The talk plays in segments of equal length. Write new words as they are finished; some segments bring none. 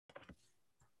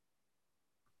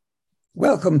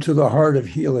Welcome to the Heart of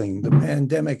Healing, the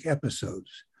pandemic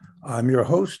episodes. I'm your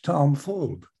host, Tom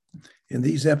Fold. In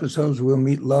these episodes, we'll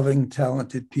meet loving,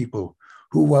 talented people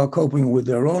who, while coping with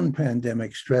their own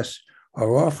pandemic stress,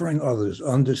 are offering others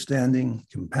understanding,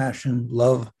 compassion,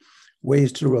 love,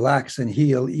 ways to relax and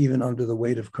heal even under the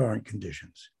weight of current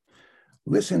conditions.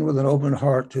 Listen with an open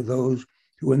heart to those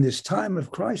who, in this time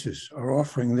of crisis, are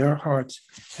offering their hearts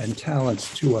and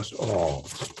talents to us all.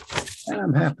 And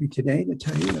I'm happy today to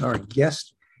tell you that our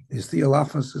guest is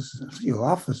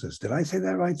Theophilus. Did I say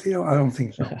that right, Theo? I don't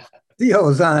think so.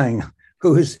 Theo Zuang,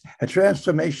 who is a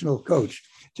transformational coach.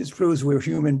 Just proves we're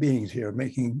human beings here,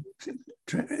 making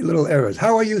little errors.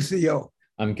 How are you, Theo?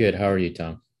 I'm good. How are you,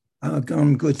 Tom?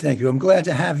 I'm good, thank you. I'm glad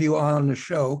to have you on the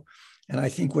show. And I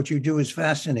think what you do is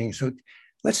fascinating. So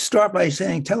let's start by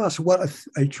tell us what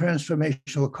a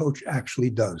transformational coach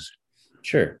actually does.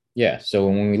 Sure. Yeah. So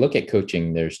when we look at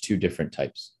coaching, there's two different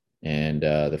types. And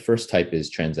the first type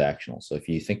is transactional. So if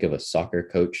you think of a soccer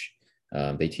coach,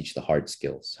 they teach the hard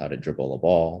skills, how to dribble a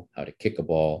ball, how to kick a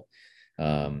ball.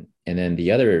 And then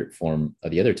the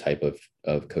other type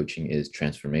of coaching is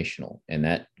transformational. And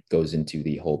that goes into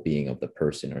the whole being of the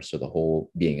person, or so the whole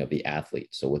being of the athlete.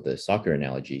 So with the soccer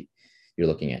analogy, you're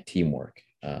looking at teamwork,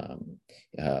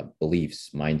 beliefs,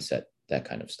 mindset, that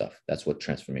kind of stuff. That's what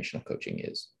transformational coaching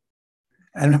is.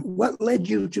 And what led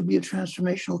you to be a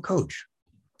transformational coach?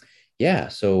 Yeah,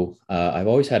 so I've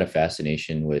always had a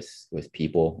fascination with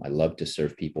people. I love to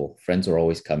serve people. Friends are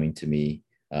always coming to me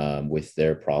with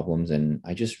their problems, and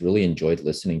I just really enjoyed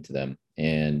listening to them.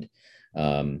 And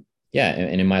and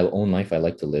in my own life, I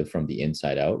like to live from the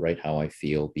inside out, right? How I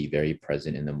feel, be very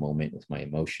present in the moment with my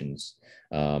emotions.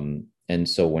 And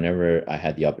so whenever I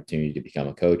had the opportunity to become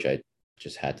a coach, I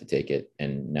just had to take it.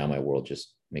 And now my world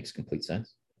just makes complete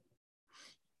sense.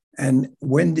 And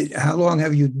how long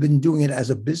have you been doing it as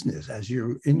a business, as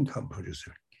your income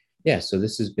producer? Yeah, so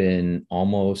this has been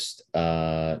almost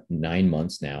 9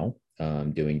 months now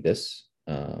doing this,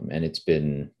 and it's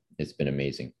been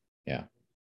amazing. Yeah.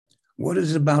 What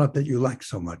is it about it that you like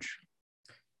so much?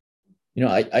 You know,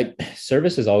 I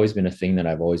service has always been a thing that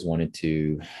I've always wanted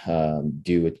to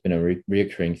do. It's been a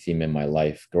reoccurring theme in my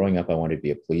life. Growing up, I wanted to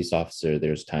be a police officer.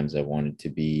 There's times I wanted to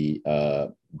be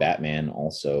Batman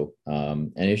also,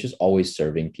 and it's just always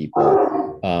serving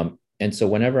people. And so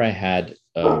whenever I had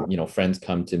friends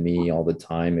come to me all the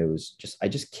time, it was just I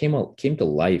just came to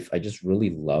life. I just really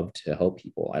love to help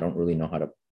people. I don't really know how to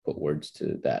put words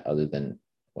to that other than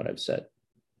what I've said.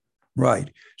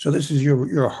 Right. So this is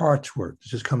your heart's work.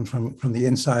 This just comes from the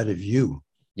inside of you.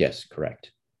 Yes,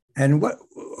 correct. And what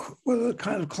are the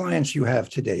kind of clients you have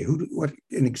today? What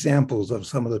examples of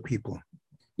some of the people?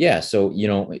 Yeah, so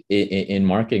in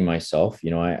marketing myself,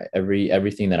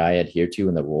 everything that I adhere to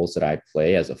and the roles that I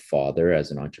play as a father,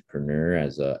 as an entrepreneur,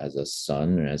 as a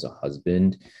son, and as a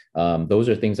husband, those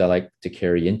are things I like to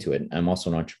carry into it. I'm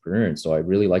also an entrepreneur, and so I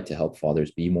really like to help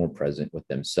fathers be more present with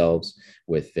themselves,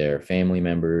 with their family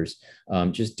members,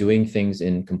 just doing things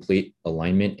in complete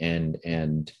alignment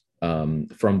and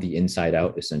from the inside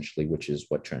out, essentially, which is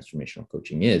what transformational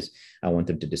coaching is. I want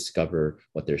them to discover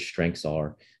what their strengths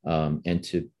are, and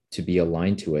to be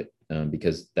aligned to it,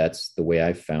 because that's the way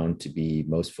I've found to be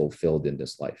most fulfilled in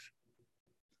this life.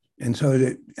 And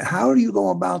so how do you go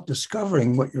about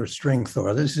discovering what your strengths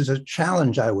are? This is a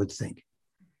challenge, I would think.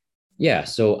 Yeah,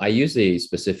 so I use a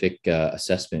specific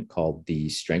assessment called the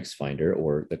Strengths Finder,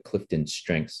 or the Clifton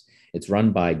Strengths. It's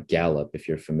run by Gallup. If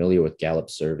you're familiar with Gallup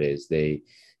surveys, they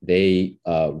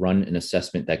run an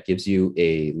assessment that gives you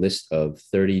a list of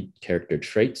 30 character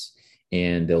traits,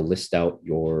 and they'll list out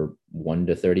your 1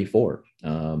 to 34.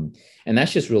 And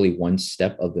that's just really one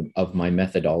step of my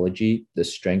methodology. The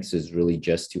strengths is really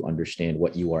just to understand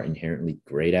what you are inherently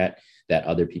great at that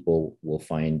other people will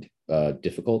find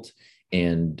difficult.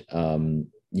 And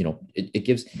it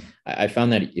gives. I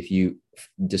found that if you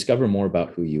discover more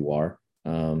about who you are,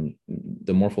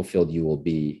 the more fulfilled you will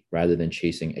be, rather than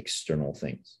chasing external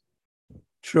things.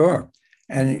 Sure.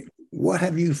 And what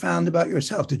have you found about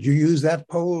yourself? Did you use that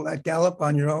poll at Gallup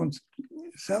on your own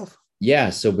self?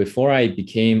 Yeah. So before I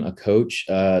became a coach,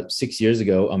 6 years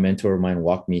ago, a mentor of mine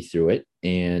walked me through it.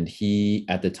 And he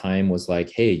at the time was like,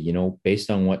 hey, based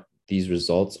on what these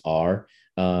results are,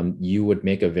 you would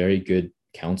make a very good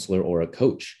counselor or a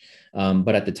coach.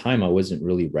 But at the time, I wasn't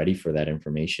really ready for that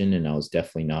information, and I was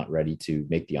definitely not ready to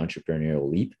make the entrepreneurial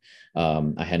leap.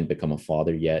 I hadn't become a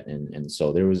father yet, and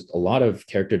so there was a lot of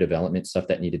character development stuff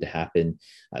that needed to happen.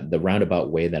 The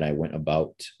roundabout way that I went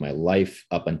about my life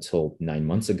up until 9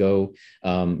 months ago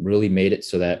really made it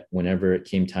so that whenever it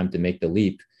came time to make the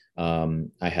leap,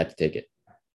 I had to take it.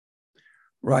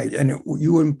 Right. And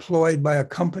you were employed by a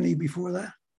company before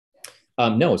that?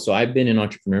 No, so I've been an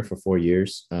entrepreneur for 4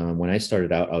 years. When I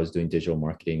started out, I was doing digital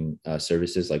marketing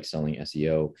services like selling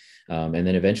SEO, and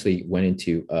then eventually went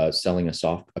into selling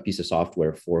a piece of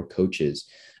software for coaches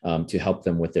to help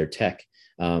them with their tech.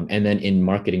 And then in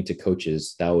marketing to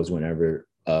coaches, that was whenever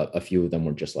a few of them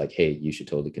were just like, "Hey, you should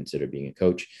totally consider being a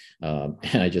coach."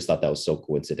 And I just thought that was so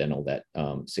coincidental that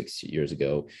 6 years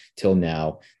ago till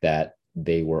now that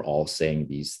they were all saying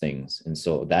these things. And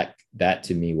so that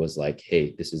to me was like,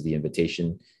 hey, this is the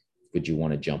invitation. Would you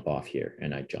want to jump off here?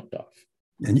 And I jumped off.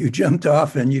 And you jumped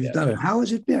off and you've Yeah. done it. How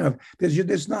has it been? Because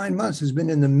this 9 months has been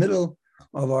in the middle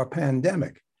of our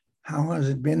pandemic. How has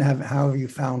it been? How have you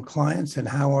found clients and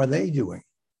how are they doing?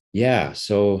 Yeah.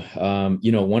 So,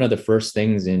 one of the first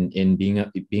things in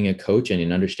being a coach and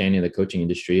in understanding the coaching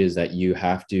industry is that you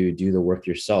have to do the work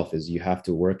yourself. Is you have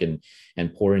to work and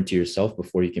pour into yourself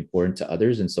before you can pour into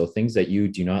others. And so, things that you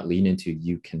do not lean into,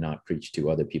 you cannot preach to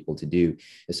other people to do.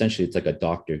 Essentially, it's like a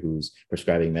doctor who's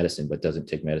prescribing medicine but doesn't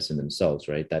take medicine themselves,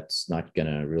 right? That's not going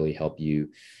to really help you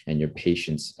and your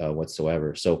patients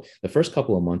whatsoever. So, the first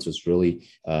couple of months was really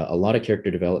a lot of character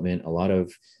development, a lot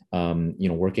of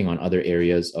working on other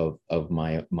areas of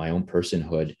my own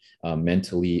personhood,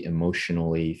 mentally,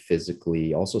 emotionally,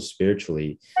 physically, also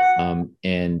spiritually,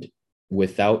 and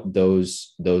without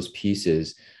those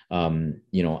pieces,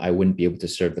 I wouldn't be able to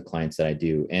serve the clients that I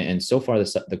do. And so far,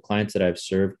 the clients that I've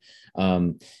served,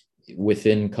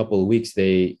 within a couple of weeks,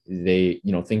 they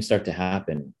things start to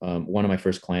happen. One of my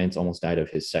first clients almost died of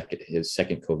his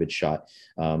second COVID shot.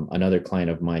 Another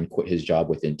client of mine quit his job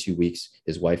within 2 weeks.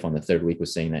 His wife on the third week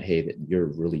was saying that, hey, that you're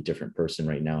a really different person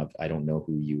right now. I don't know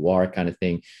who you are, kind of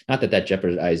thing. Not that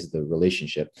jeopardizes the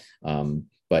relationship,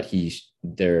 but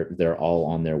they're all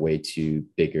on their way to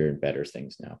bigger and better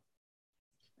things now.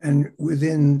 And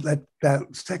within that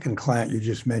second client you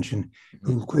just mentioned,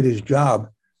 who quit his job,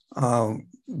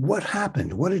 what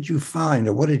happened? What did you find,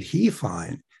 or what did he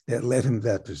find that led him to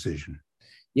that decision?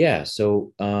 Yeah,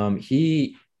 so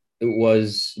he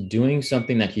was doing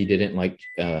something that he didn't like.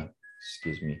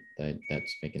 Excuse me,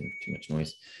 that's making too much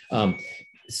noise.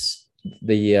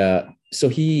 So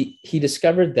he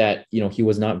discovered that he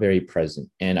was not very present,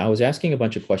 and I was asking a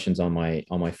bunch of questions on my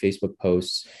Facebook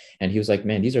posts, and he was like,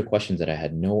 man, these are questions that I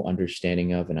had no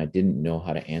understanding of and I didn't know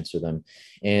how to answer them.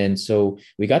 And so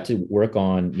we got to work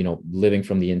on living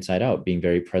from the inside out, being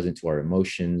very present to our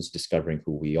emotions, discovering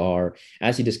who we are.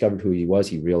 As he discovered who he was,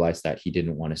 he realized that he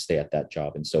didn't want to stay at that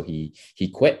job, and so he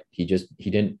quit. He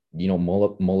didn't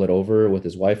mull it over with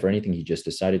his wife or anything. He just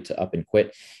decided to up and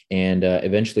quit, and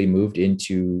eventually moved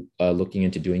into looking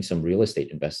into doing some real estate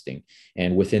investing.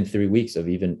 And within 3 weeks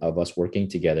of us working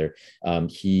together,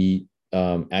 he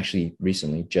actually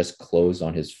recently just closed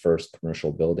on his first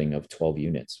commercial building of 12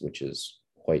 units, which is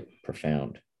quite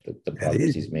profound, the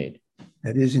progress he's made.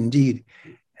 That is indeed.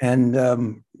 And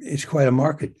it's quite a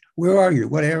market. Where are you?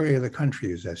 What area of the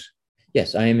country is this?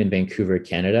 Yes, I am in Vancouver,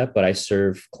 Canada, but I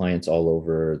serve clients all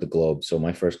over the globe. So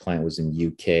my first client was in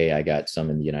UK. I got some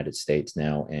in the United States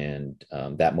now, and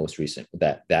that most recent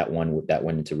that one that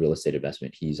went into real estate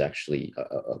investment. He's actually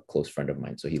a close friend of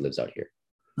mine, so he lives out here.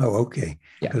 Oh, okay.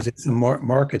 Yeah, because it's the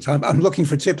markets. I'm looking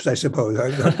for tips, I suppose.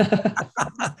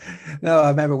 No, I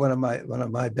remember one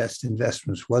of my best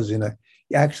investments was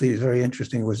actually it's very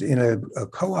interesting. Was in a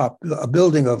co-op, a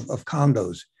building of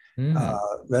condos,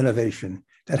 renovation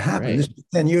that happened. Right. This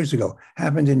 10 years ago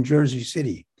happened in Jersey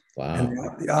City. Wow. And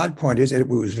the odd point is it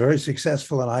was very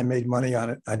successful and I made money on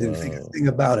it. I didn't think a thing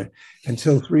about it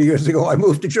until 3 years ago. I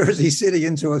moved to Jersey City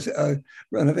into a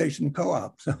renovation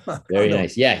co-op. So, very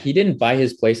nice. Yeah, he didn't buy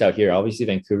his place out here. Obviously,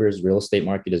 Vancouver's real estate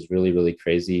market is really, really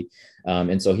crazy.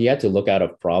 And so he had to look out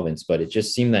of province, but it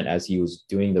just seemed that as he was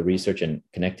doing the research and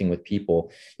connecting with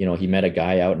people, he met a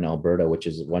guy out in Alberta, which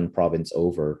is one province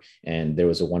over, and there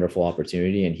was a wonderful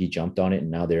opportunity and he jumped on it, and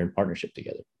now they're in partnership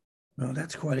together. Well,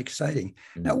 that's quite exciting.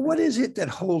 Mm-hmm. Now, what is it that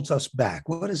holds us back?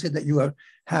 What is it that you are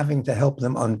having to help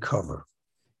them uncover?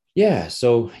 Yeah.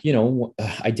 So,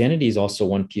 identity is also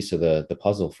one piece of the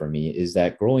puzzle for me. Is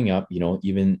that growing up,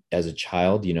 even as a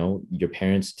child, your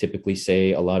parents typically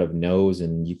say a lot of no's,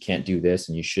 and you can't do this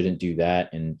and you shouldn't do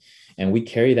that. And we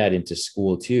carry that into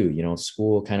school too.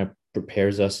 School kind of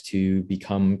prepares us to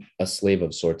become a slave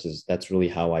of sorts. That's really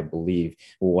how I believe.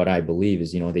 What I believe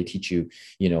is, they teach you,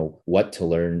 what to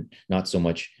learn, not so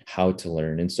much how to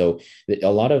learn. And so a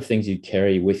lot of things you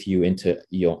carry with you into,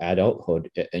 adulthood,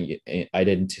 and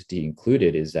identity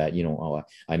included, is that,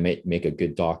 I might make a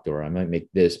good doctor, or I might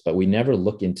make this, but we never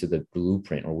look into the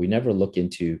blueprint, or we never look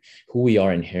into who we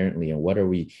are inherently and what are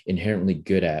we inherently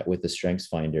good at with the Strengths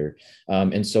Finder.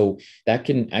 And so that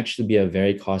can actually be a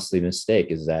very costly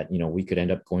mistake, is that, we could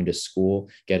end up going to school,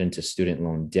 get into student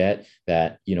loan debt,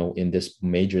 that, in this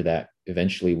major that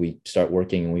eventually we start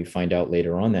working and we find out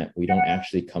later on that we don't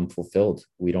actually come fulfilled.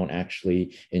 We don't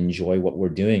actually enjoy what we're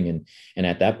doing. And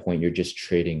at that point, you're just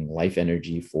trading life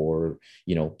energy for,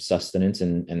 sustenance.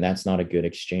 And that's not a good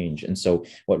exchange. And so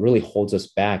what really holds us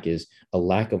back is a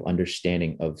lack of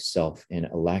understanding of self and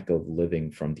a lack of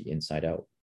living from the inside out.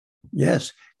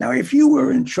 Yes. Now, if you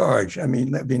were in charge, I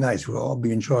mean, that'd be nice. We'll all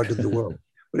be in charge of the world.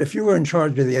 But if you were in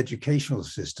charge of the educational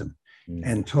system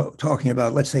and talking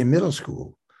about, let's say, middle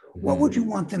school, what would you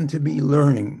want them to be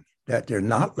learning that they're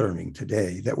not learning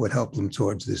today that would help them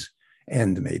towards this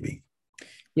end, maybe?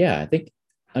 Yeah, I think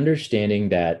understanding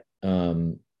that,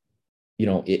 in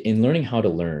learning how to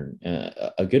learn,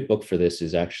 a good book for this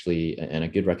is actually, and a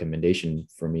good recommendation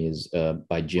for me is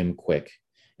by Jim Quick.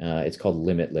 It's called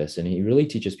Limitless, and he really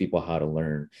teaches people how to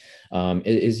learn.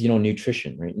 Is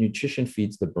nutrition, right? Nutrition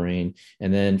feeds the brain,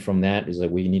 and then from that is like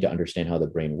we need to understand how the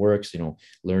brain works.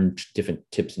 Learn different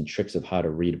tips and tricks of how to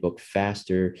read a book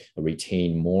faster,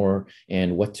 retain more,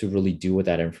 and what to really do with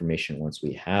that information once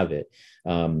we have it.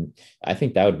 I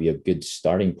think that would be a good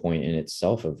starting point in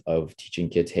itself of teaching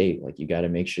kids, hey, like you got to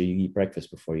make sure you eat breakfast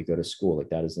before you go to school. Like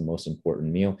that is the most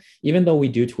important meal, even though we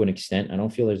do to an extent. I don't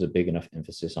feel there's a big enough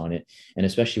emphasis on it, and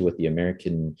especially with the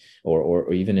American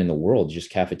or even in the world, just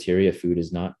cafeteria food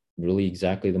is not really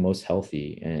exactly the most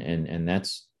healthy, and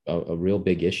that's a real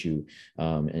big issue.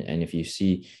 And if you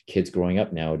see kids growing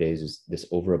up nowadays, is this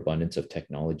overabundance of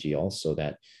technology also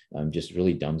that just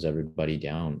really dumbs everybody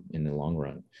down in the long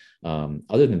run.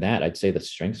 Other than that, I'd say the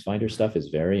Strengths Finder stuff is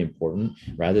very important.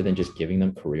 Rather than just giving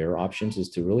them career options, is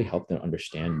to really help them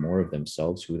understand more of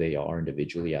themselves, who they are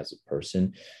individually as a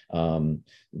person,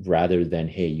 rather than,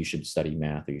 hey, you should study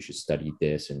math or you should study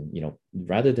this. And,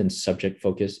 rather than subject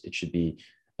focus, it should be,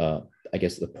 I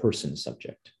guess, the person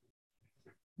subject.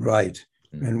 Right.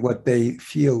 And what they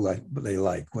feel like,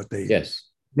 what they, yes,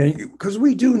 because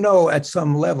we do know at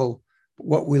some level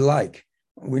what we like.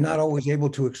 We're not always able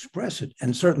to express it,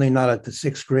 and certainly not at the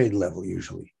 6th grade level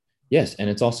usually. Yes, and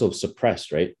it's also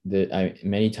suppressed, right?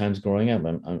 Many times growing up,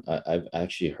 I've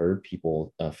actually heard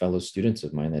people, fellow students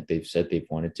of mine, that they've said they've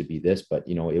wanted to be this, but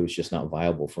it was just not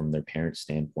viable from their parents'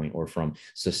 standpoint or from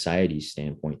society's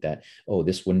standpoint. That, oh,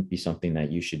 this wouldn't be something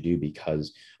that you should do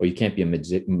because, or you can't be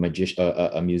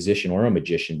a musician or a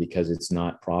magician because it's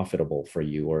not profitable for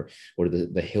you, or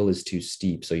the hill is too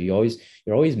steep. So you're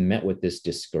always met with this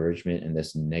discouragement and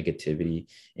this negativity,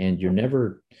 and you're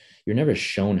never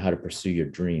shown how to pursue your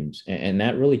dreams. And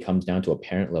that really comes down to a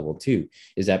parent level too,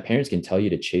 is that parents can tell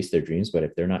you to chase their dreams, but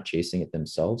if they're not chasing it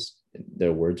themselves,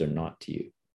 their words are not to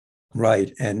you.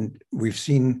 Right. And we've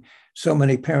seen so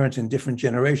many parents in different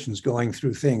generations going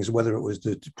through things, whether it was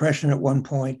the Depression at one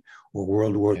point or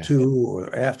World War II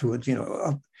or afterwards,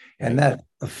 and that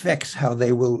affects how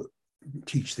they will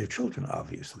teach their children,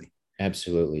 obviously.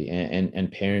 Absolutely.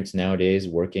 And parents nowadays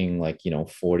working like,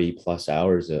 40 plus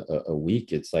hours a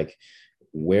week, it's like,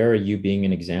 where are you being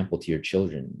an example to your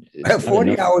children?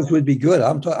 40 hours would be good.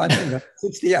 I'm thinking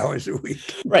 60 hours a week.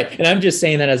 Right. And I'm just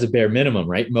saying that as a bare minimum,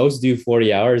 right? Most do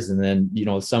 40 hours, and then,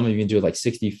 some even do like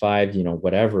 65,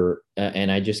 whatever. And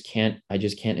I just can't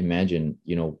imagine,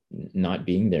 not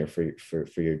being there for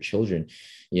your children,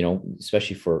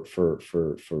 especially for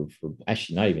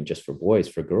actually not even just for boys,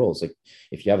 for girls. Like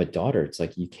if you have a daughter, it's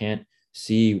like, you can't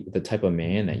see the type of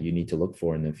man that you need to look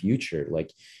for in the future.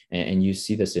 Like, and you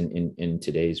see this in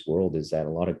today's world, is that a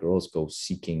lot of girls go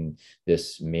seeking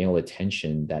this male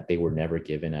attention that they were never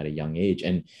given at a young age.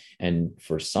 And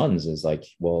for sons is like,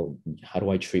 well, how do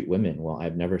I treat women? Well,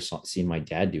 I've never seen my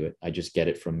dad do it. I just get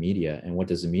it from media. And what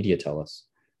does the media tell us?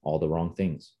 All the wrong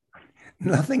things.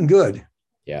 Nothing good.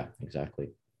 Yeah, exactly.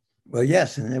 Well,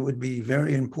 yes. And it would be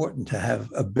very important to have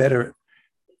a better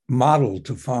model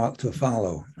to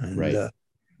follow. And, right.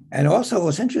 And also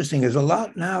what's interesting is a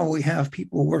lot now we have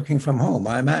people working from home.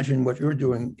 I imagine what you're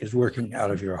doing is working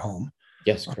out of your home.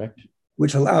 Yes, correct.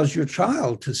 Which allows your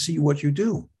child to see what you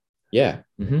do. Yeah.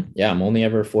 Yeah. I'm only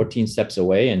ever 14 steps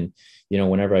away. And,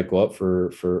 whenever I go out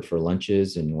for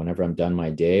lunches and whenever I'm done my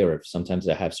day, or if sometimes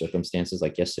I have circumstances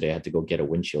like yesterday, I had to go get a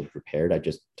windshield repaired. I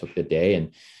just took the day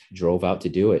and drove out to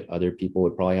do it. Other people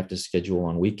would probably have to schedule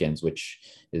on weekends, which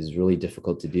is really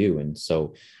difficult to do. And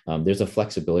so there's a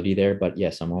flexibility there. But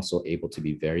yes, I'm also able to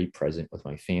be very present with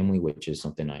my family, which is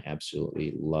something I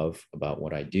absolutely love about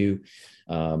what I do.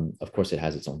 Of course, it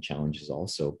has its own challenges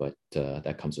also, but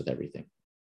that comes with everything.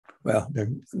 Well,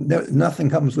 nothing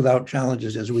comes without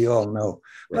challenges, as we all know.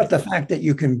 But Right. the fact that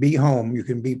you can be home, you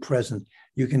can be present,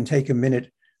 you can take a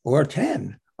minute or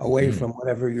 10 away Mhm. from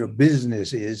whatever your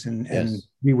business is and Yes.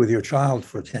 be with your child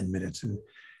for 10 minutes. And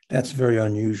that's very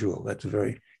unusual. That's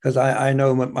very, because I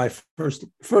know my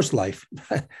first life,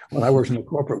 when I worked in the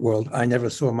corporate world, I never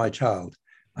saw my child.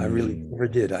 I really Mm, never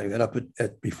did. I got up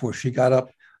before she got up.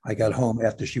 I got mm, home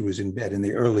after she was in bed in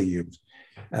the early years.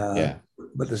 Uh, yeah.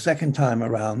 but the second time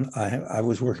around, I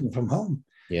was working from home.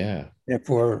 Yeah.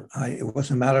 Therefore, it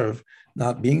wasn't a matter of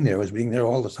not being there; it was being there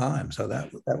all the time. So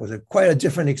that was quite a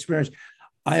different experience.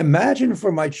 I imagine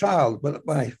for my child, but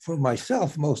for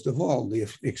myself most of all, the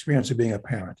experience of being a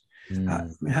parent.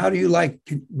 Mm. How do you like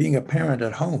being a parent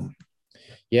at home?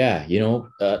 Yeah,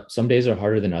 some days are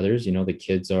harder than others. The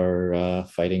kids are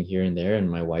fighting here and there,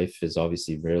 and my wife is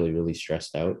obviously really, really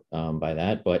stressed out by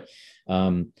that. But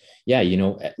yeah,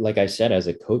 like I said, as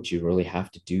a coach, you really have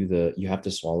to you have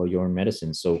to swallow your own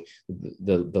medicine. So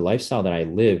the lifestyle that I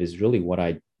live is really what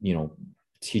I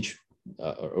teach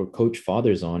or coach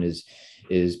fathers on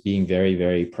is being very,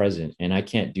 very present, and I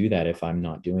can't do that if I'm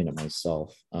not doing it myself.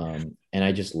 And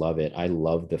I just love it. I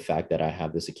love the fact that I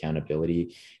have this accountability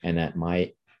and that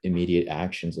my immediate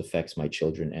actions affects my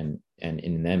children, and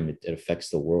in them it affects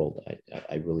the world.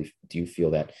 I really do feel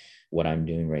that what I'm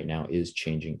doing right now is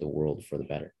changing the world for the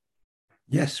better.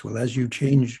 Yes, well, as you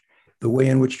change the way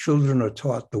in which children are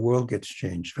taught, the world gets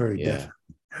changed very Yeah. definitely.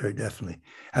 Very definitely.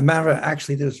 And Mara,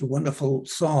 actually, there's a wonderful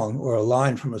song or a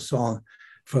line from a song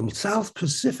from South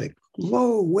Pacific,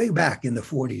 low, way back in the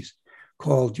 40s,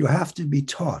 called You Have to Be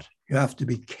Taught. You have to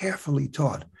be carefully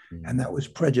taught. And Mm, that was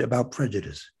about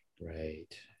prejudice.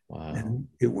 right. Wow. And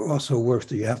it also works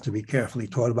that you have to be carefully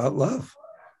taught about love.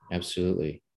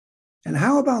 Absolutely. And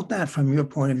how about that from your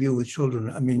point of view with children?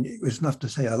 I mean, it's enough to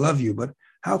say, I love you, but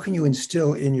how can you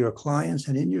instill in your clients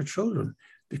and in your children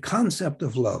the concept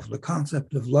of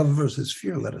love versus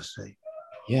fear, let us say?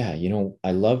 Yeah,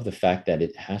 I love the fact that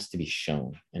it has to be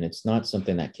shown and it's not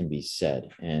something that can be said.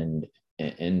 And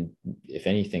if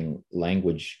anything,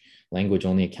 language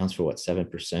only accounts for what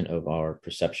 7% of our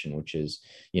perception, which is,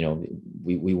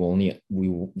 we will only we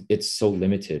it's so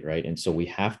limited, right? And so we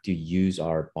have to use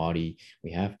our body,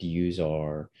 we have to use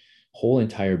our whole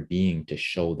entire being to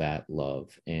show that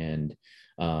love. And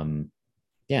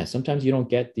yeah, sometimes you don't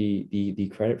get the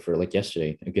credit for it. Like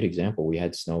yesterday, a good example, we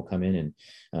had snow come in,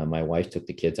 and my wife took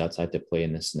the kids outside to play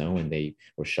in the snow, and they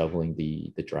were shoveling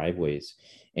the driveways.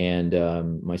 And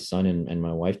my son and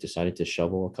my wife decided to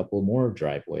shovel a couple more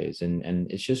driveways,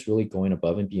 and it's just really going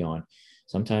above and beyond,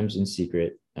 sometimes in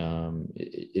secret.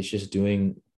 It's just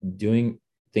doing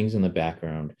things in the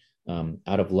background,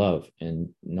 out of love,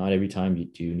 and not every time you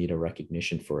do need a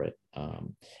recognition for it.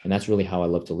 And that's really how I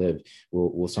love to live.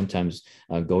 We'll sometimes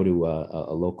go to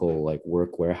a local like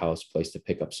work warehouse place to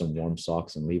pick up some warm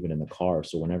socks and leave it in the car.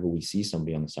 So whenever we see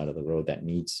somebody on the side of the road that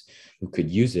needs, who could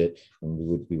use it, and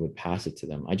we would pass it to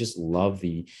them. I just love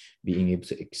the being able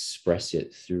to express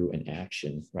it through an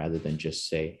action rather than just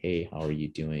say, "Hey, how are you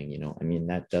doing?" I mean,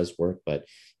 that does work, but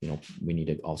we need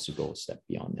to also go a step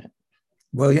beyond that.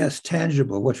 Well, yes,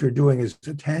 tangible. What you're doing is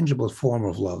a tangible form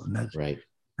of love. And Right.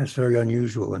 that's very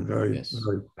unusual and very, Yes.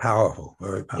 very powerful,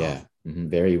 very Yeah. powerful.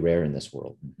 Very rare in this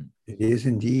world. It is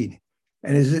indeed.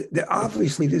 And is it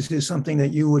obviously this is something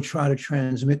that you would try to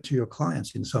transmit to your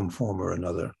clients in some form or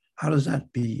another. How does that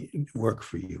work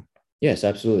for you? Yes,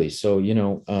 absolutely. So,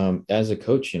 as a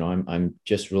coach, I'm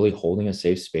just really holding a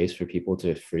safe space for people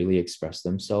to freely express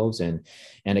themselves and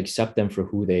accept them for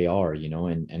who they are,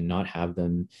 and not have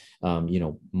them,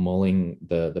 mulling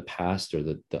the past or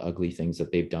the ugly things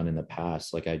that they've done in the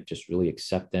past. Like I just really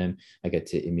accept them. I get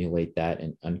to emulate that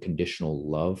and unconditional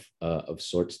love of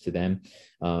sorts to them,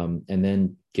 and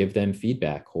then give them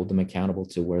feedback, hold them accountable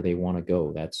to where they want to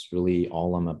go. That's really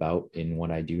all I'm about in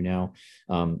what I do now.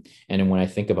 And then when I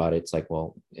think about it, it's like,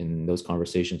 well, in those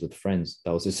conversations with friends,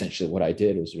 that was essentially what I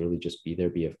did, was really just be there,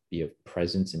 be a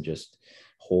presence, and just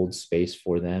hold space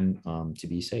for them, to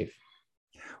be safe.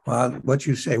 Well, what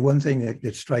you say, one thing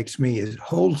that strikes me is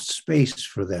hold space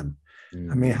for them.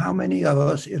 I mean, Mm, how many of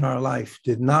us in our life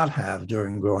did not have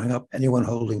during growing up anyone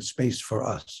holding space for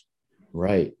us?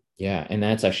 right. Yeah, and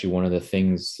that's actually one of the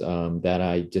things that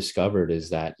I discovered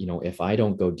is that, if I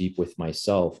don't go deep with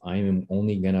myself, I am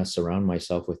only going to surround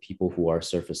myself with people who are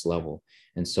surface level.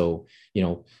 And so,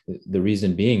 the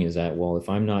reason being is that, well, if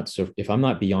I'm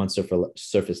not beyond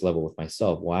surface level with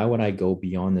myself, why would I go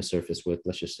beyond the surface with,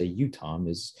 let's just say you, Tom,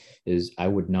 is I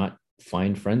would not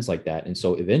find friends like that. And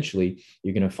so eventually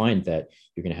you're going to find that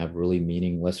you're going to have really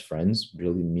meaningless friends,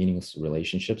 really meaningless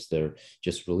relationships. They're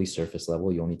just really surface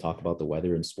level. You only talk about the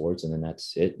weather and sports, and then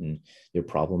that's it. And your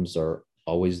problems are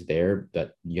always there,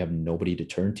 but you have nobody to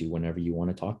turn to whenever you want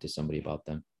to talk to somebody about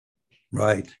them.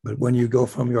 Right. But when you go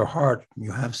from your heart,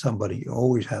 you have somebody, you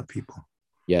always have people.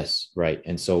 Yes, right.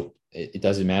 And so it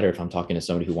doesn't matter if I'm talking to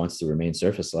somebody who wants to remain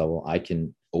surface level, I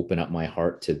can open up my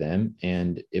heart to them,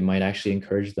 and it might actually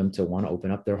encourage them to want to open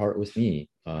up their heart with me.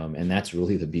 And that's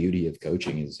really the beauty of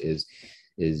coaching is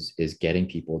getting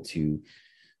people to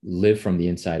live from the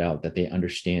inside out, that they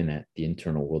understand that the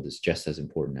internal world is just as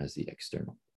important as the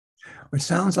external. It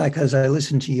sounds like, as I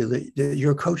listen to you, that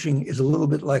your coaching is a little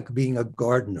bit like being a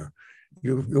gardener.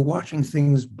 You're watching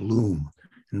things bloom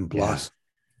and Yeah. blossom.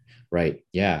 Right.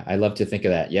 Yeah. I love to think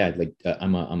of that. Yeah. Like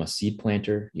I'm a seed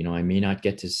planter. I may not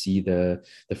get to see the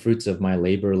fruits of my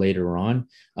labor later on,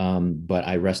 but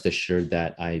I rest assured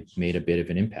that I made a bit of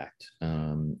an impact,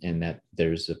 and that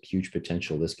there's a huge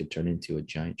potential this could turn into a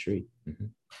giant tree. Mm-hmm.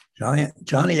 Giant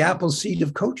Johnny Appleseed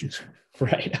of coaches.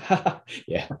 Right.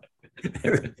 Yeah.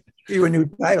 You a new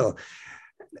title.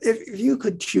 If you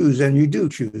could choose, and you do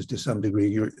choose to some degree,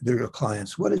 your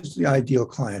clients, what is the ideal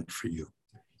client for you?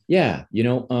 Yeah,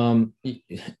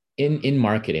 in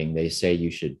marketing, they say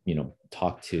you should,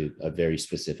 talk to a very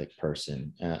specific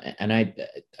person, and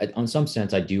on some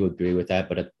sense, I do agree with that.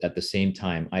 But at the same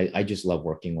time, I just love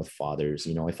working with fathers.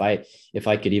 If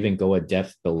I could even go a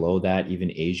depth below that,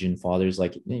 even Asian fathers,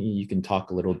 like you can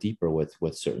talk a little deeper with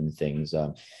certain things.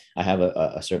 I have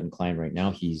a certain client right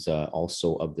now. He's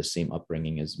also of the same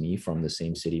upbringing as me, from the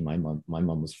same city my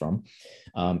mom was from,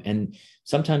 and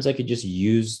sometimes I could just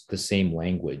use the same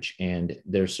language, and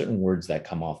there are certain words that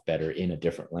come off better in a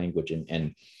different language.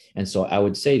 And so I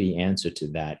would say the answer to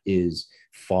that is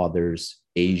fathers,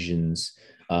 Asians.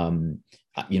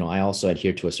 I also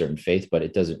adhere to a certain faith, but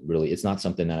it's not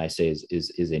something that I say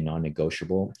is a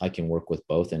non-negotiable. I can work with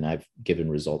both, and I've given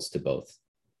results to both.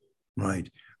 Right.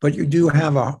 But you do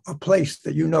have a place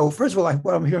that, first of all,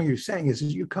 what I'm hearing you saying is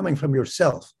you coming from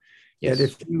yourself. That Yes.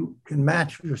 if you can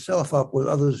match yourself up with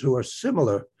others who are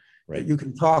similar, Right. you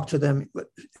can talk to them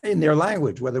in their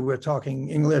language, whether we're talking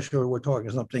English or we're talking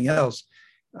something else.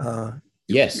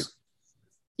 Yes.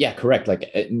 Yeah, correct.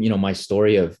 Like, my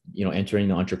story of, entering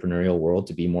the entrepreneurial world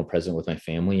to be more present with my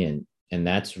family. And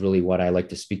that's really what I like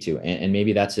to speak to. And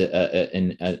maybe that's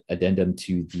an addendum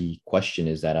to the question,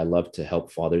 is that I love to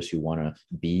help fathers who want to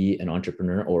be an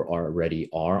entrepreneur or already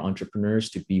are entrepreneurs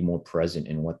to be more present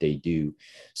in what they do,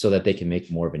 so that they can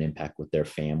make more of an impact with their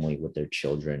family, with their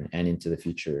children, and into the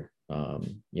future.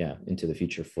 Into the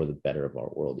future for the better of our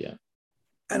world. Yeah.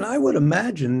 And I would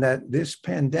imagine that this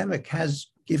pandemic has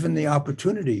given the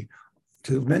opportunity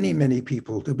to many, many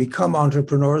people to become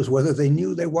entrepreneurs, whether they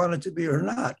knew they wanted to be or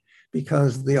not,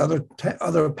 because the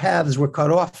other paths were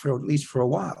cut off, for at least for a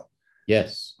while.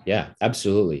 Yes. Yeah,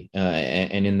 absolutely.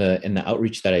 And in the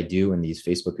outreach that I do in these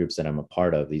Facebook groups that I'm a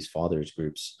part of, these fathers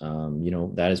groups,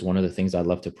 that is one of the things I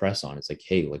love to press on. It's like,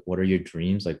 hey, like, what are your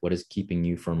dreams? Like, what is keeping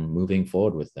you from moving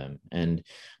forward with them? And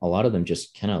a lot of them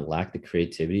just kind of lack the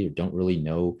creativity, or don't really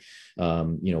know,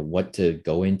 what to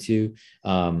go into.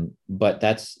 But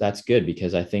that's good,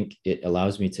 because I think it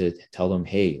allows me to tell them,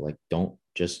 hey, like, don't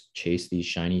just chase these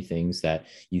shiny things that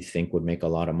you think would make a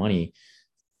lot of money.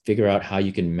 Figure out how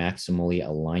you can maximally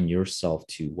align yourself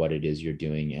to what it is you're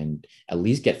doing, and at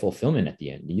least get fulfillment at the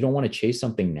end. You don't want to chase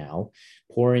something now,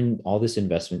 pour in all this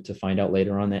investment to find out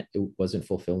later on that it wasn't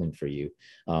fulfilling for you.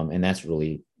 And that's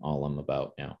really all I'm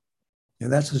about now.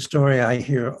 And that's a story I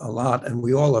hear a lot, and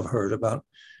we all have heard about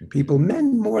people,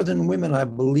 men more than women, I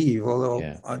believe, although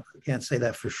Yeah. I can't say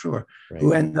that for sure, Right.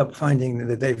 who end up finding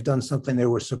that they've done something they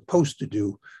were supposed to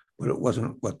do, but it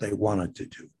wasn't what they wanted to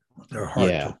do, what their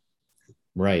heart told.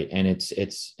 Right. And it's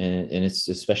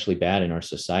especially bad in our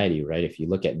society, right? If you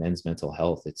look at men's mental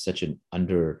health, it's such an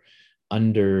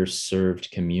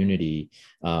underserved community.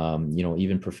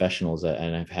 Even professionals,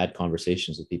 and I've had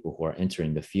conversations with people who are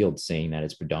entering the field saying that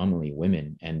it's predominantly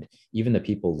women, and even the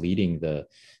people leading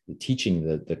teaching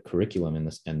the curriculum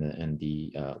and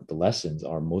the lessons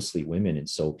are mostly women, and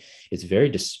so it's very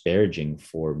disparaging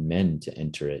for men to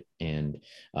enter it and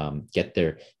get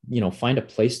their, find a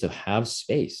place to have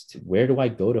space. Where do I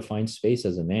go to find space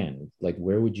as a man? Like,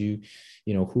 where would you,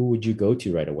 who would you go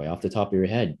to right away off the top of your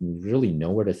head? Really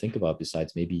nowhere to think about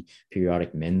besides maybe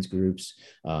periodic men's groups,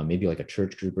 maybe like a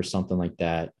church group or something like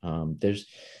that.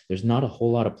 There's not a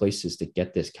whole lot of places to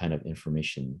get this kind of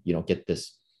information, get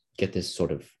this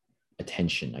sort of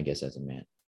attention, I guess, as a man.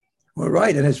 Well,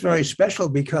 right. And it's very special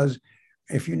because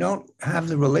if you don't have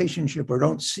the relationship or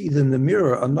don't see in the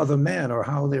mirror another man or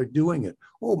how they're doing it,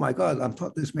 oh my God, I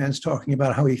thought this man's talking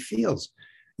about how he feels.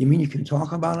 You mean you can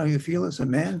talk about how you feel as a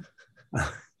man?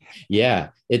 Yeah,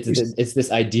 it's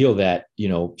this ideal that,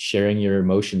 sharing your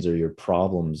emotions or your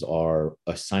problems are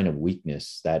a sign of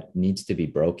weakness that needs to be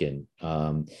broken.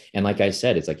 And like I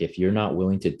said, it's like, if you're not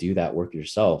willing to do that work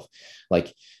yourself,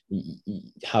 like,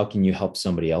 how can you help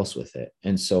somebody else with it?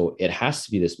 And so it has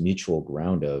to be this mutual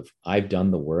ground of, I've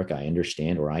done the work, I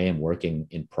understand, or I am working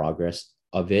in progress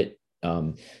of it,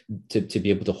 to be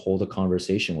able to hold a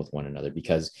conversation with one another.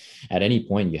 Because at any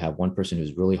point you have one person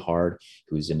who's really hard,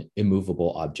 who's an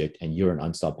immovable object, and you're an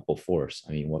unstoppable force.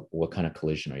 I mean, what kind of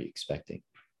collision are you expecting?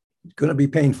 It's going to be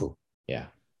painful. Yeah,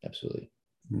 absolutely.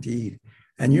 Indeed.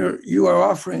 And you are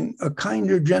offering a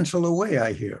kinder, gentler way,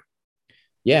 I hear.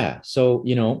 Yeah. So,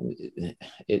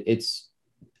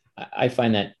 I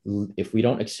find that if we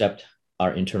don't accept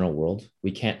our internal world,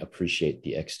 we can't appreciate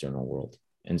the external world.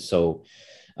 And so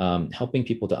helping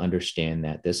people to understand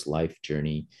that this life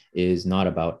journey is not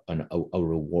about a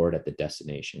reward at the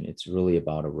destination. It's really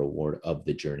about a reward of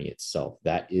the journey itself.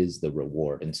 That is the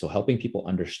reward. And so helping people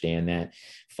understand that,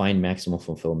 find maximum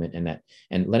fulfillment,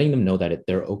 and letting them know that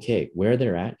they're okay. Where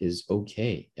they're at is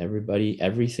okay.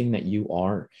 Everything that you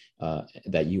are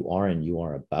and you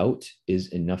are about is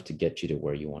enough to get you to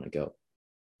where you want to go.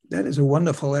 That is a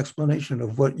wonderful explanation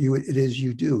of what it is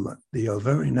you do, Theo.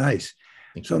 Very nice.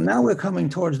 So now we're coming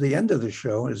towards the end of the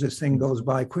show as this thing goes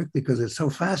by quickly because it's so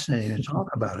fascinating to talk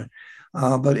about it.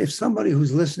 But if somebody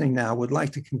who's listening now would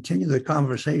like to continue the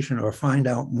conversation or find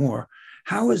out more,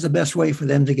 how is the best way for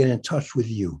them to get in touch with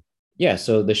you? Yeah,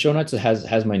 so the show notes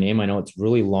has my name. I know it's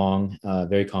really long,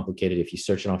 very complicated. If you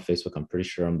search it on Facebook, I'm pretty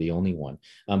sure I'm the only one.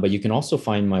 But you can also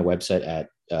find my website at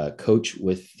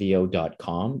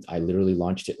coachwiththeo.com. I literally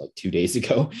launched it like 2 days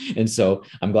ago. And so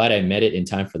I'm glad I met it in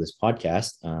time for this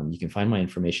podcast. You can find my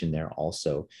information there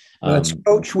also. That's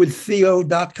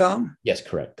coachwiththeo.com? Yes,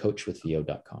 correct.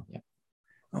 Coachwiththeo.com. Yeah.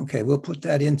 Okay, we'll put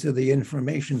that into the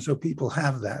information so people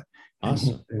have that.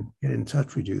 Awesome. Get in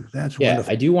touch with you. That's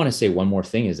wonderful. I do want to say one more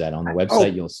thing is that on the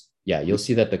website, you'll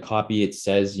see that the copy, it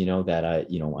says, that I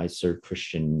serve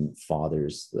Christian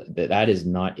fathers. That is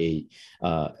not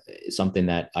something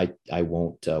that I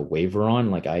won't waver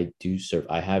on. Like, I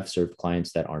have served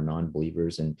clients that are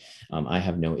non-believers, and I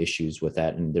have no issues with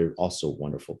that. And they're also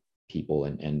wonderful people,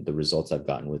 and the results I've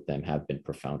gotten with them have been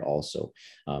profound also.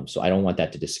 So I don't want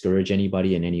that to discourage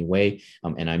anybody in any way.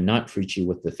 And I'm not preachy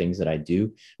with the things that I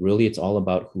do. Really, it's all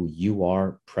about who you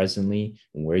are presently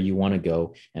and where you want to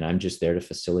go. And I'm just there to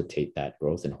facilitate that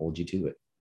growth and hold you to it.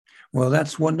 Well,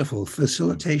 that's wonderful.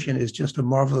 Facilitation is just a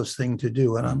marvelous thing to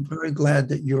do. And I'm very glad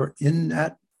that you're in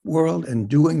that world and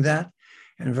doing that.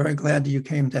 And very glad that you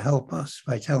came to help us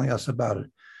by telling us about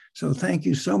it. So thank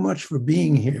you so much for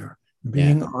being here,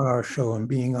 being on our show, and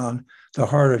being on the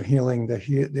Heart of Healing,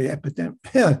 the epidemic.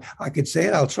 I could say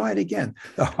it. I'll try it again.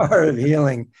 The Heart of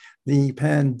Healing, the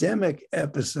pandemic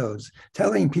episodes,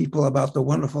 telling people about the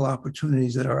wonderful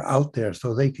opportunities that are out there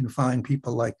so they can find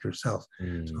people like yourself.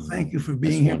 So thank you for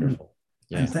being here. Wonderful.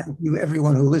 Yeah. And thank you,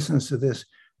 everyone who listens to this,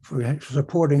 for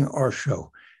supporting our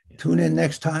show. Tune in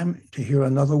next time to hear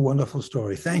another wonderful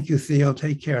story. Thank you, Theo.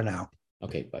 Take care now.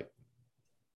 Okay, bye.